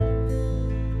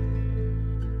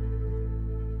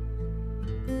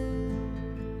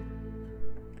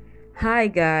Hi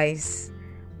guys,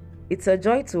 it's a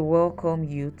joy to welcome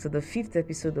you to the fifth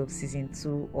episode of season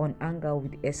 2 on Anger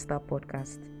with Esther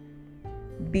podcast.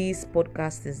 This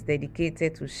podcast is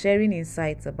dedicated to sharing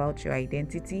insights about your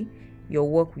identity, your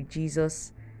work with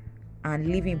Jesus, and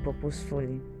living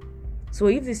purposefully. So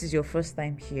if this is your first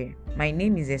time here, my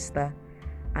name is Esther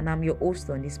and I'm your host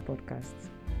on this podcast.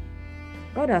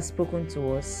 God has spoken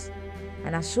to us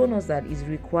and has shown us that He's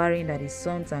requiring that His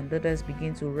sons and daughters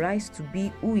begin to rise to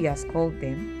be who He has called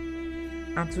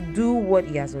them and to do what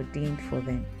He has ordained for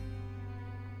them.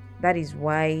 That is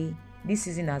why this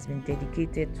season has been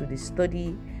dedicated to the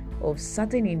study of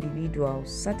certain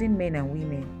individuals, certain men and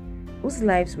women whose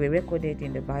lives were recorded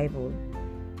in the Bible,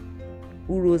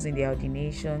 who rose in their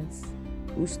ordinations,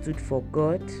 who stood for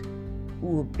God,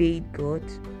 who obeyed God,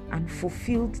 and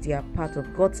fulfilled their part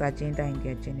of God's agenda in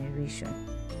their generation.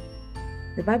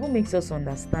 The Bible makes us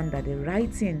understand that the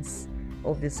writings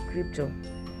of the scripture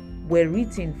were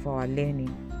written for our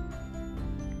learning.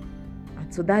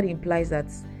 And so that implies that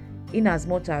in as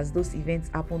much as those events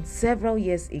happened several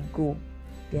years ago,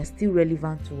 they are still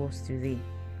relevant to us today,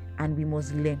 and we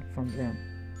must learn from them.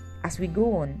 As we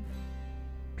go on,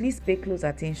 please pay close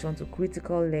attention to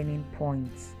critical learning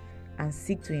points and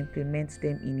seek to implement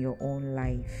them in your own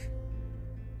life.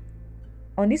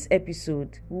 On this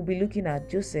episode, we'll be looking at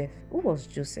Joseph. Who was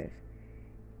Joseph?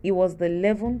 He was the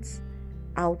 11th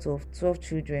out of 12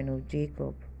 children of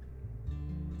Jacob.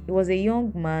 He was a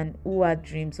young man who had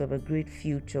dreams of a great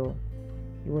future.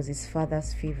 He was his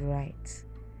father's favorite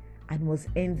and was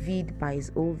envied by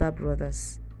his older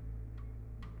brothers.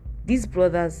 These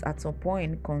brothers at some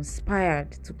point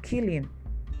conspired to kill him,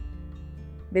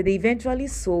 but they eventually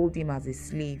sold him as a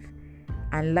slave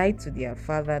and lied to their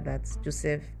father that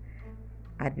Joseph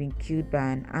had been killed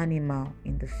by an animal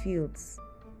in the fields.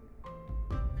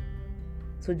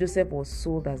 So Joseph was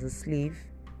sold as a slave,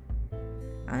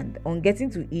 and on getting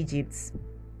to Egypt,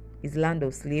 his land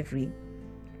of slavery,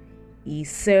 he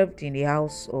served in the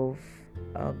house of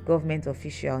a government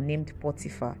official named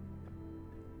Potiphar.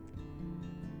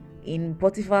 In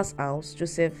Potiphar's house,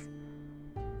 Joseph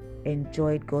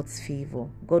enjoyed God's favor.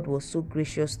 God was so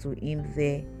gracious to him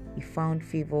there. He found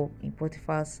favor in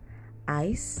Potiphar's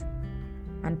eyes,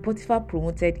 and Potiphar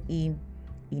promoted him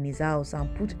in his house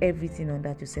and put everything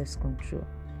under Joseph's control.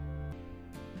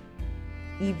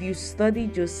 If you study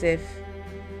Joseph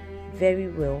very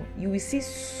well, you will see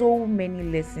so many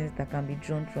lessons that can be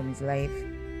drawn from his life.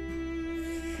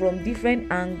 From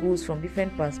different angles, from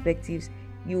different perspectives,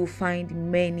 you will find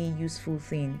many useful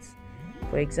things.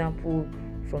 For example,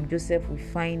 from Joseph, we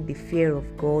find the fear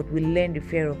of God. We learn the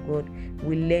fear of God.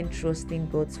 We learn trusting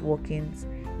God's workings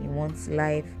in one's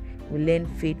life. We learn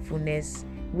faithfulness.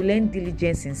 We learn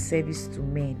diligence in service to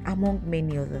men, among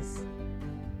many others.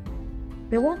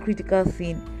 But one critical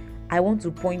thing I want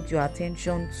to point your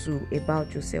attention to about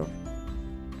Joseph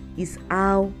is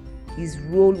how his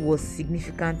role was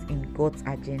significant in God's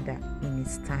agenda in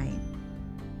his time.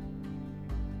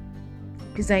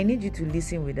 Please, I need you to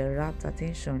listen with a rapt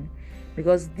attention,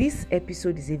 because this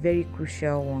episode is a very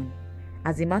crucial one.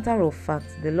 As a matter of fact,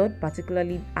 the Lord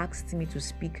particularly asked me to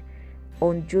speak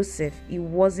on Joseph. It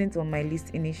wasn't on my list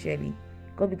initially.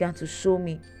 God began to show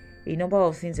me a number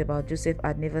of things about Joseph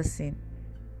I'd never seen.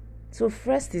 So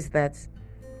first is that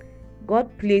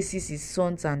God places his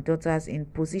sons and daughters in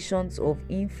positions of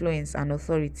influence and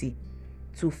authority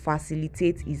to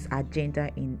facilitate his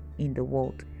agenda in the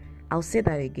world. I'll say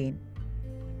that again.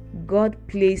 God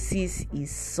places his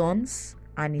sons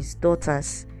and his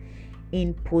daughters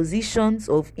in positions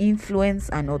of influence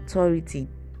and authority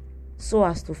so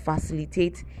as to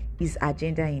facilitate his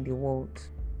agenda in the world.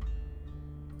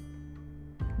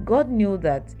 God knew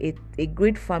that a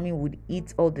great famine would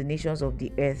eat all the nations of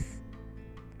the earth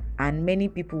and many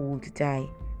people would die,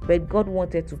 but God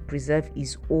wanted to preserve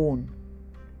his own.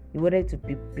 He wanted to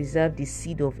preserve the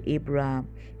seed of Abraham.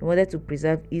 He wanted to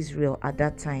preserve Israel at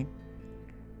that time.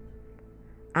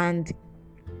 And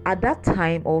at that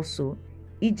time also,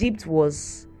 Egypt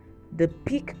was the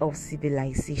peak of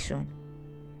civilization.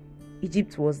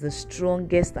 Egypt was the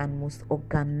strongest and most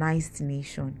organized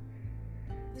nation.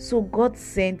 So God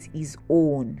sent his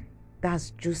own, that's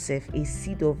Joseph, a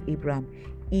seed of Abraham,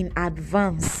 in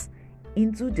advance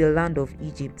into the land of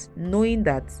Egypt, knowing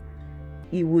that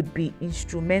he would be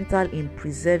instrumental in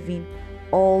preserving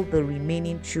all the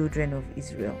remaining children of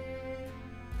Israel.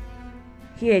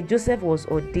 Here, Joseph was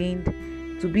ordained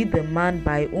to be the man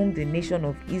by whom the nation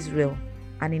of Israel,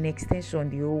 and in extension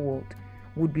the whole world,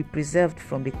 would be preserved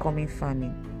from the coming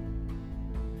famine.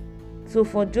 So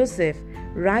for Joseph,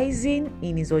 rising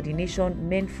in his ordination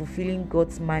meant fulfilling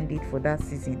God's mandate for that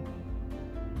season.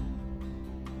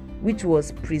 which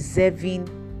was preserving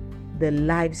the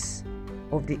lives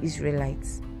of the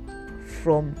Israelites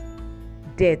from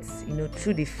death,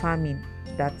 through the famine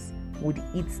that would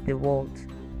eat the world.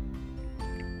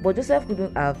 But Joseph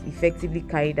couldn't have effectively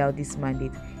carried out this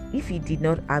mandate if he did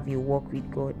not have a walk with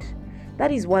God.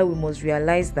 That is why we must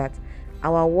realize that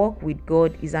our walk with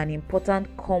God is an important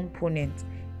component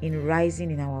in rising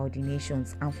in our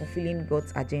ordinations and fulfilling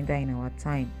God's agenda in our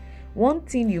time. One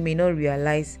thing you may not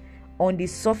realize on the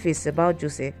surface about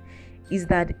Joseph is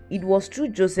that it was through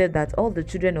Joseph that all the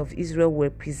children of Israel were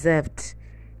preserved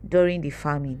during the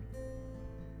famine.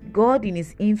 God, in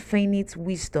his infinite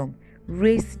wisdom,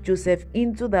 raised Joseph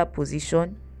into that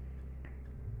position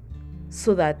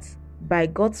so that by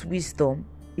God's wisdom,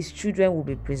 his children will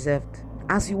be preserved.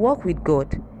 As you walk with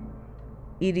God,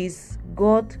 it is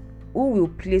God who will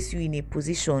place you in a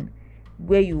position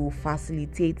where you will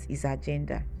facilitate his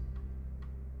agenda.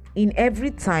 In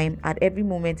every time, at every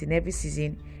moment, in every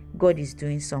season, God is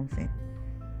doing something.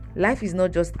 Life is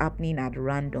not just happening at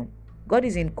random. God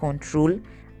is in control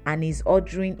and is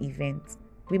ordering events.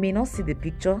 We may not see the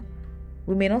picture,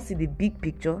 we may not see the big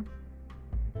picture,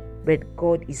 but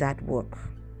God is at work.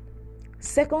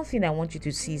 Second thing I want you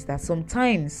to see is that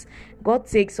sometimes God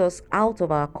takes us out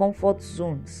of our comfort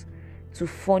zones to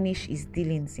furnish his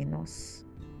dealings in us.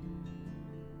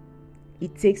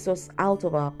 It takes us out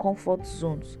of our comfort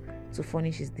zones to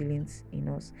furnish his dealings in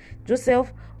us.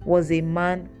 Joseph was a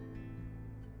man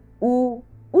who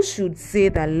should say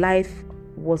that life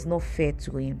was not fair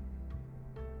to him.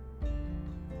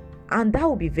 And that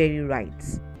would be very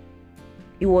right.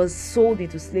 He was sold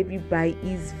into slavery by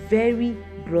his very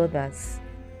brothers.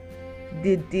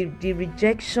 The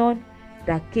rejection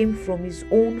that came from his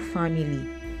own family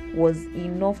was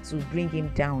enough to bring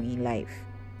him down in life.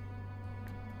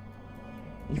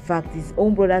 In fact, his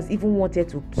own brothers even wanted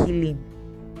to kill him.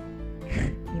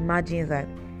 Imagine that.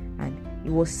 And he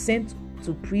was sent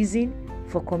to prison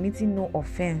for committing no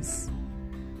offense.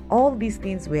 All these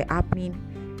things were happening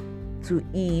to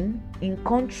him in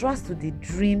contrast to the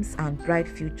dreams and bright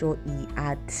future he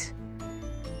had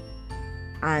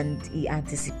and he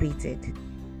anticipated.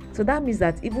 So that means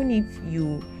that even if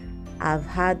you have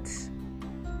had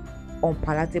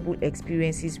unpalatable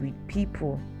experiences with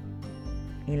people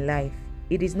in life,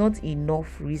 it is not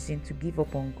enough reason to give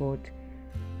up on God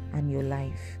and your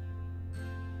life.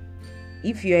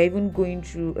 If you are even going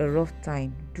through a rough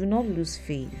time, do not lose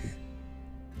faith.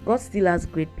 God still has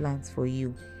great plans for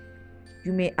you.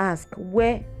 You may ask,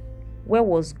 where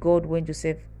was God when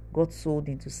Joseph got sold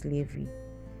into slavery?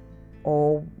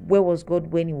 Or where was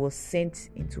God when he was sent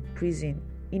into prison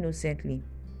innocently?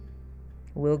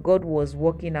 Well, God was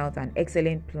working out an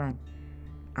excellent plan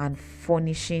and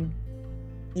furnishing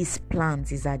his plans,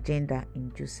 his agenda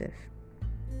in Joseph.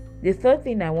 The third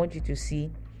thing I want you to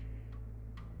see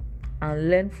and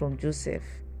learn from Joseph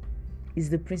is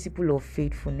the principle of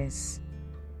faithfulness.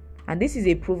 And this is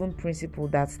a proven principle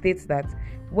that states that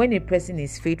when a person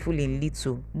is faithful in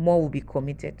little, more will be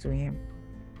committed to him.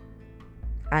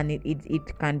 And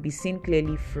it can be seen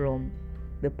clearly from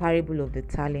the parable of the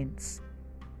talents.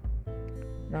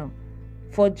 Now,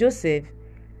 for Joseph,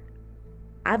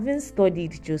 having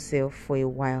studied Joseph for a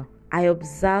while, I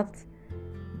observed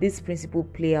this principle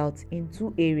play out in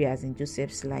two areas in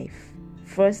Joseph's life.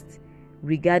 First,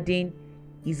 regarding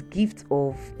his gift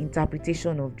of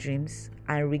interpretation of dreams,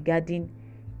 and regarding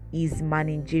his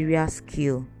managerial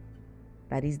skill.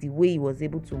 That is the way he was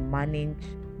able to manage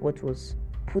what was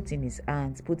put in his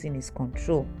hands, put in his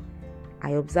control.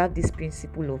 I observed this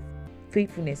principle of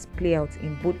faithfulness play out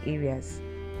in both areas.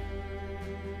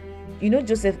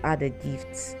 Joseph had a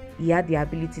gift. He had the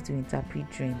ability to interpret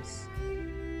dreams.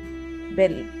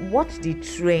 But watch the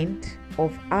trend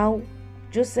of how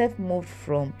Joseph moved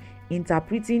from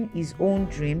interpreting his own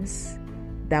dreams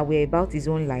that were about his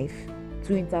own life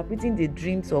to interpreting the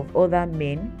dreams of other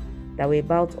men that were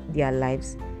about their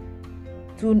lives,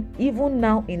 to even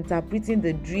now interpreting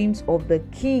the dreams of the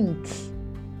king,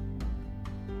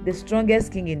 the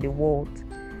strongest king in the world,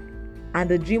 and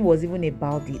the dream was even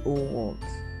about the whole world.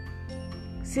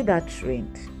 See that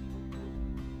trend.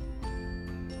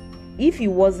 If he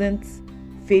wasn't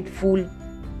faithful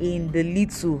in the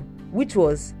little, which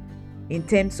was in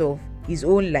terms of his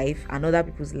own life and other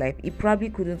people's life, he probably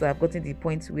couldn't have gotten to the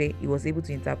point where he was able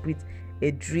to interpret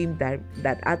a dream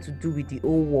that had to do with the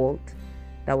whole world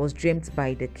that was dreamt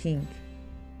by the king.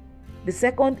 The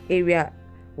second area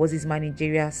was his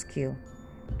managerial skill.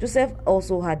 Joseph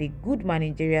also had a good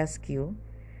managerial skill,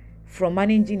 from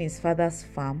managing his father's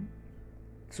farm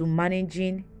to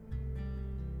managing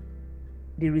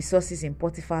the resources in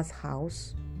Potiphar's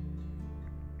house,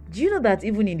 Do you know that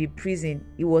even in the prison,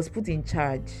 he was put in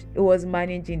charge? He was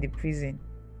managing the prison.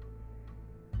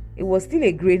 He was still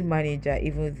a great manager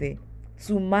even there,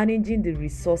 to managing the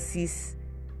resources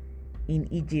in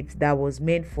Egypt that was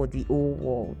meant for the whole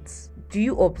world. Do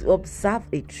you observe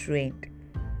a trend?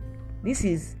 This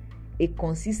is a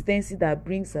consistency that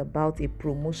brings about a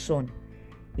promotion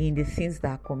in the things that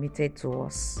are committed to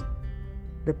us.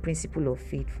 The principle of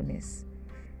faithfulness.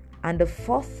 And the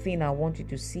fourth thing I want you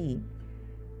to see,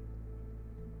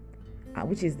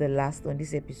 which is the last on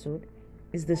this episode,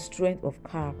 is the strength of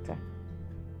character.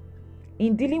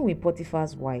 In dealing with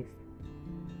Potiphar's wife,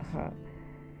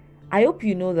 I hope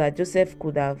you know that Joseph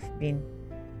could have been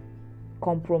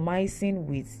compromising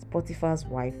with Potiphar's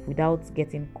wife without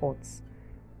getting caught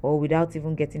or without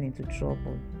even getting into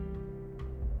trouble.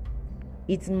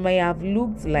 It may have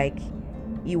looked like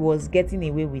he was getting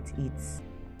away with it,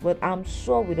 but I'm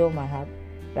sure with all my heart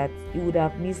that he would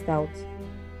have missed out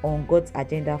on God's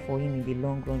agenda for him in the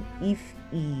long run if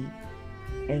he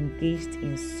engaged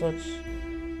in such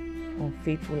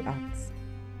unfaithful acts.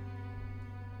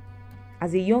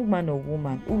 As a young man or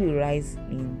woman who will rise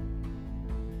in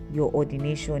your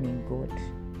ordination in God,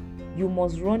 you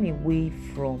must run away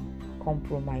from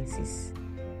compromises.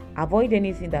 Avoid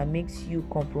anything that makes you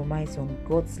compromise on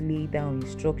God's laid down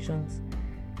instructions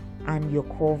and your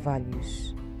core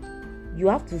values. You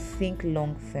have to think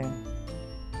long term.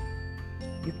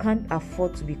 You can't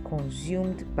afford to be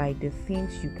consumed by the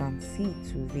things you can see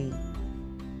today.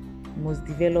 You must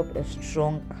develop a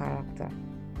strong character.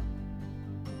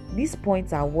 These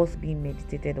points are worth being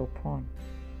meditated upon.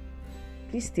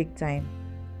 Please take time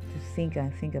to think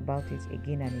about it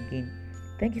again and again.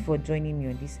 Thank you for joining me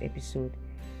on this episode,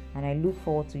 and I look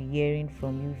forward to hearing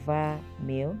from you via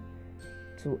mail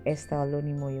to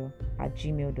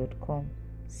estherolonimoyo@gmail.com.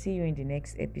 See you in the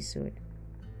next episode.